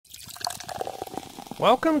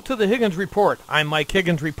Welcome to the Higgins Report. I'm Mike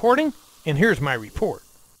Higgins reporting, and here's my report.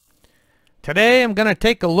 Today I'm going to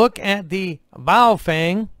take a look at the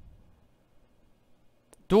Baofeng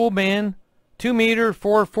dual band 2-meter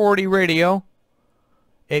 440 radio.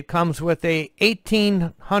 It comes with a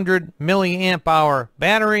 1800 milliamp hour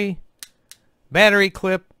battery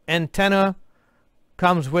clip antenna,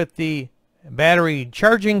 comes with the battery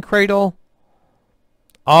charging cradle.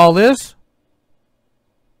 All this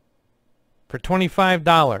for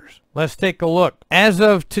 $25. Let's take a look. As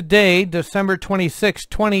of today, December 26,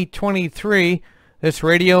 2023, this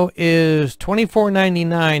radio is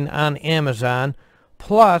 $24.99 on Amazon,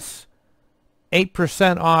 plus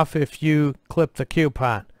 8% off if you clip the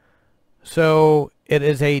coupon. So it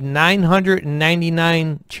is a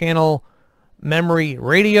 999 channel memory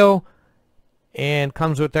radio and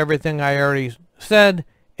comes with everything I already said.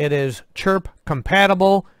 It is Chirp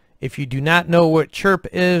compatible. If you do not know what Chirp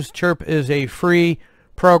is a free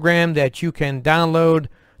program that you can download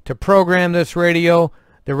to program this radio.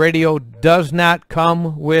 The radio does not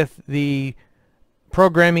come with the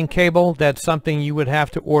programming cable. That's something you would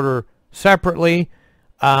have to order separately.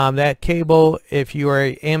 That cable, if you are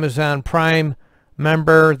an Amazon Prime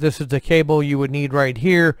member, this is the cable you would need right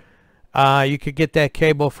here. You could get that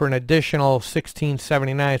cable for an additional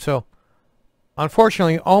 $16.79. So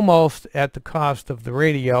unfortunately, almost at the cost of the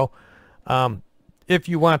radio. If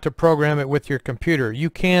you want to program it with your computer, you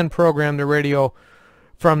can program the radio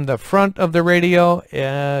from the front of the radio.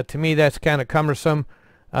 To me, that's kind of cumbersome.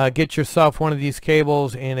 Get yourself one of these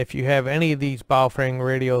cables, and if you have any of these Baofeng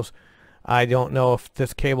radios, I don't know if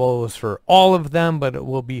this cable is for all of them, but it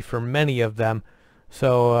will be for many of them.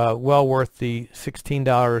 So well worth the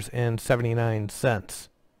 $16.79.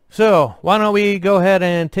 So why don't we go ahead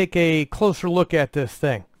and take a closer look at this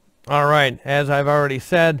thing. All right, as I've already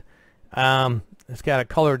said, it's got a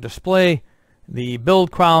color display. The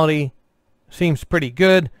build quality seems pretty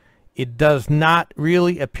good. It does not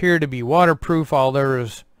really appear to be waterproof, although there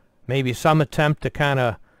is maybe some attempt to kind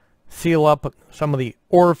of seal up some of the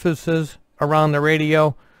orifices around the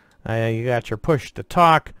radio. You got your push to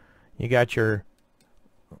talk. You got your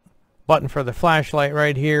button for the flashlight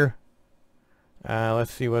right here.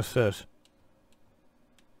 Let's see what's this.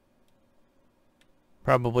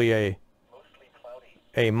 Probably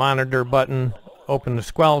a monitor button. Open the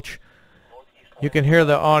squelch. You can hear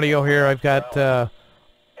the audio here. I've got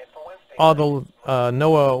all the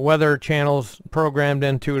NOAA weather channels programmed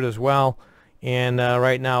into it as well. And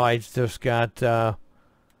right now I just got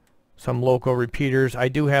some local repeaters. I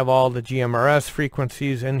do have all the GMRS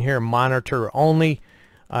frequencies in here, monitor only.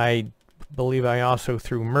 I believe I also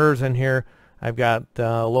threw MERS in here. I've got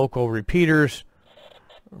local repeaters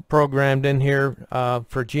programmed in here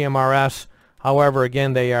for GMRS. However,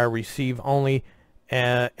 again, they are receive only.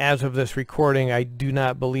 As of this recording, I do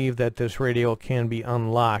not believe that this radio can be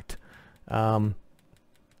unlocked.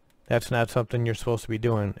 That's not something you're supposed to be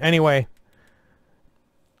doing. Anyway,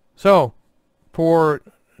 so for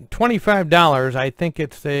 $25, I think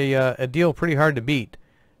it's a deal pretty hard to beat.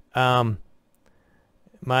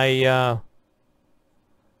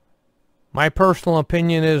 My personal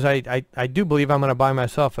opinion is I do believe I'm going to buy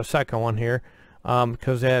myself a second one here,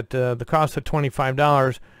 because at the cost of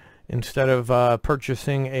 $25, instead of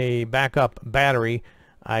purchasing a backup battery,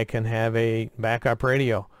 I can have a backup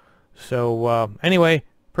radio. So anyway,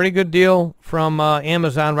 pretty good deal from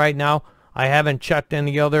Amazon right now. I haven't checked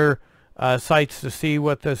any other sites to see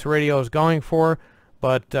what this radio is going for,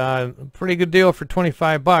 but pretty good deal for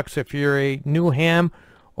 $25 if you're a new ham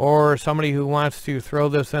or somebody who wants to throw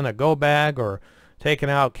this in a go bag or take it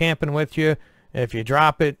out camping with you. If you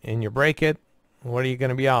drop it and you break it, what are you going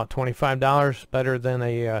to be out? $25? Better than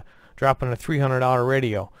a dropping a $300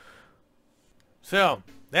 radio. So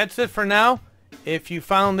that's it for now. If you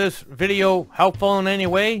found this video helpful in any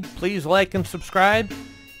way, please like and subscribe.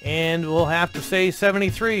 And we'll have to say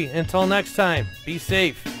 73. Until next time, be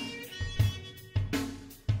safe.